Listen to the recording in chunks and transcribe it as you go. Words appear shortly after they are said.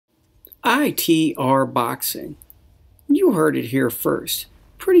ITRBoxing. You heard it here first.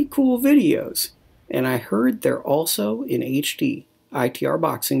 Pretty cool videos. And I heard they're also in HD.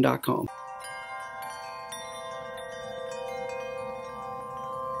 ITRBoxing.com.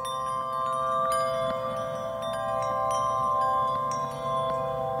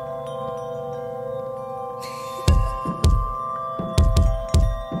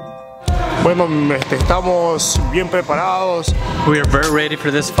 Bueno, estamos bien preparados. We are very ready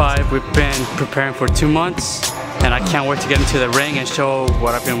for this fight. We've been preparing for 2 months, and I can't wait to get into the ring and show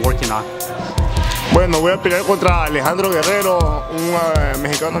what I've been working on. Bueno, voy a pelear contra Alejandro Guerrero, un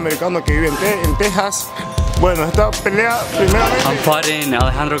mexicano-americano que vive en Texas. Bueno, esta pelea primeramente... I'm fighting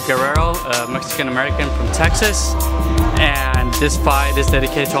Alejandro Guerrero, a Mexican-American from Texas, and this fight is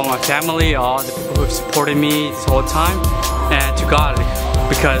dedicated to all my family, all the people who have supported me this whole time, and to God,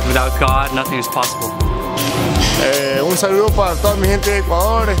 because without God, nothing is possible. Un saludo para toda mi gente de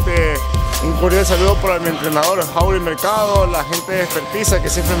Ecuador, un cordial saludo para mi entrenador Jauri Mercado, la gente de Expertiza que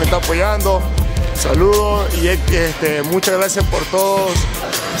siempre me está apoyando. Saludos y muchas gracias por todas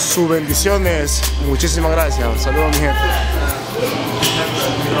sus bendiciones. Muchísimas gracias. Saludos a mi gente.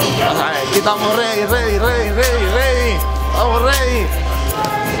 Aquí estamos ready. Estamos ready.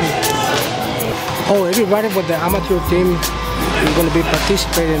 Oh, everybody with the amateur team is going to be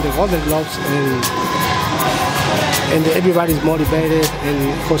participating in the Golden Gloves, and everybody's motivated,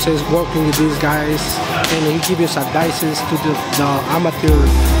 and Jose is working with these guys, and he gives us advices to the amateur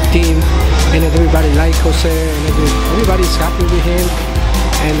team, and everybody likes Jose, and everybody's happy with him,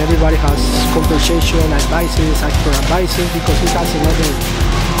 and everybody has conversation, advices, ask for advices, because he has another,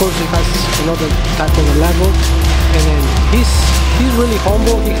 of course he has another type of level, and then he's really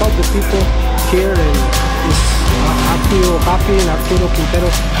humble. He helps the people here, and I feel happy, and Arturo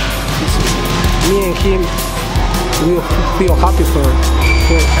Quintero, me and him, we feel happy for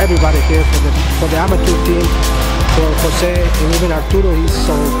everybody here, for the amateur team, for Jose, and even Arturo. He's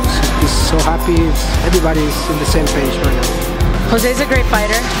so happy. Everybody's in the same page right now. Jose's a great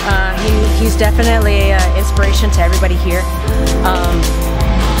fighter. He's definitely an inspiration to everybody here.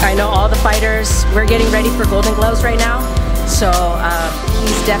 I know all the fighters, we're getting ready for Golden Gloves right now, so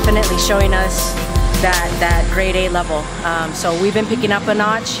he's definitely showing us that grade A level. So we've been picking up a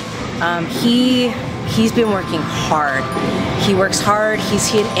notch. He's been working hard. He works hard.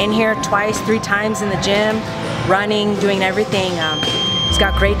 He's in here 3 times in the gym, running, doing everything. He's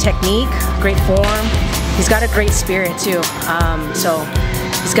got great technique, great form. He's got a great spirit too. So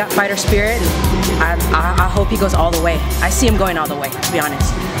he's got fighter spirit. And I hope he goes all the way. I see him going all the way, to be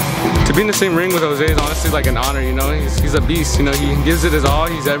honest. To be in the same ring with Jose is honestly like an honor, you know. He's a beast, you know. He gives it his all.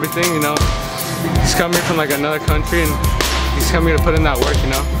 He's everything, you know. He's coming from like another country, and he's coming to put in that work, you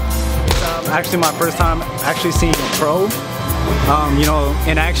know. Actually my first time actually seeing a pro, you know,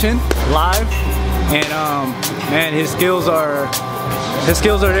 in action, live, and man, his skills are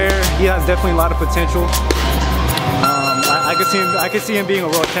there. He has definitely a lot of potential. I could see him being a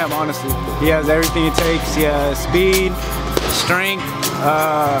world champ, honestly. He has everything it takes. He has speed, strength.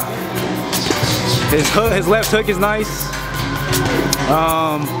 His left hook is nice,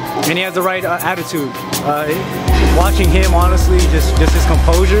 and he has the right attitude. Watching him, honestly, just his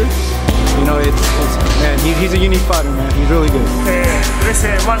composure. You know, man, he's a unique fighter, man. He's really good.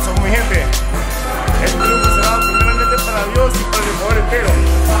 13 de marzo, mi gente. El triunfo será primeramente para Dios y para el Ecuador entero.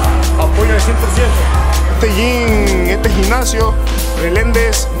 Apoyo al 100%. Este gimnasio,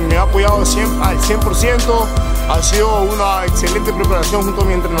 Relentless, me ha apoyado al 100%. Ha sido una excelente preparación junto a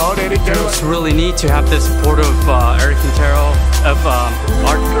mi entrenador Eric. It's really neat to have the support of Art Quintero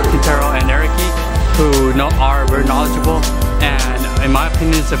and Eric, who are very knowledgeable. And in my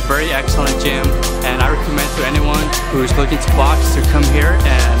opinion, it's a very excellent gym, and I recommend to anyone who is looking to box to come here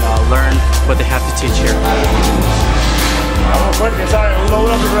and learn what they have to teach here. Vamos fuerte, ¿sabes? Una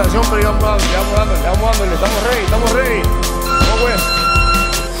buena preparación, pero ya vamos dándole, estamos ready. Vamos pues.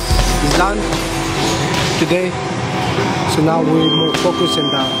 It's done today, so now we're more focused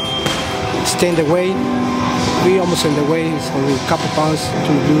and stay in the weight. We're almost in the weight, it's only a couple pounds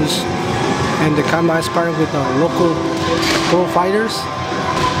to lose. And the camera is partnered with local pro fighters,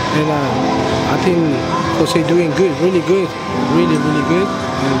 and I think Jose doing good, really good. In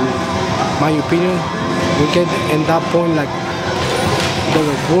my opinion, we get in that point like the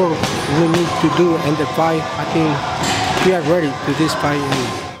work we need to do and the fight. I think we are ready to this fight.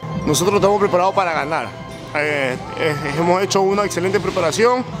 Nosotros estamos preparados para ganar. Hemos hecho una excelente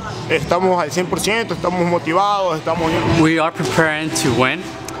preparación. Estamos al 100%, estamos motivados, estamos. We are preparing to win.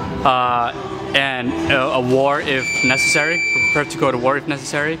 And a war if necessary. We're prepared to go to war if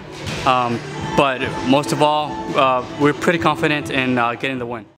necessary. But most of all, we're pretty confident in getting the win.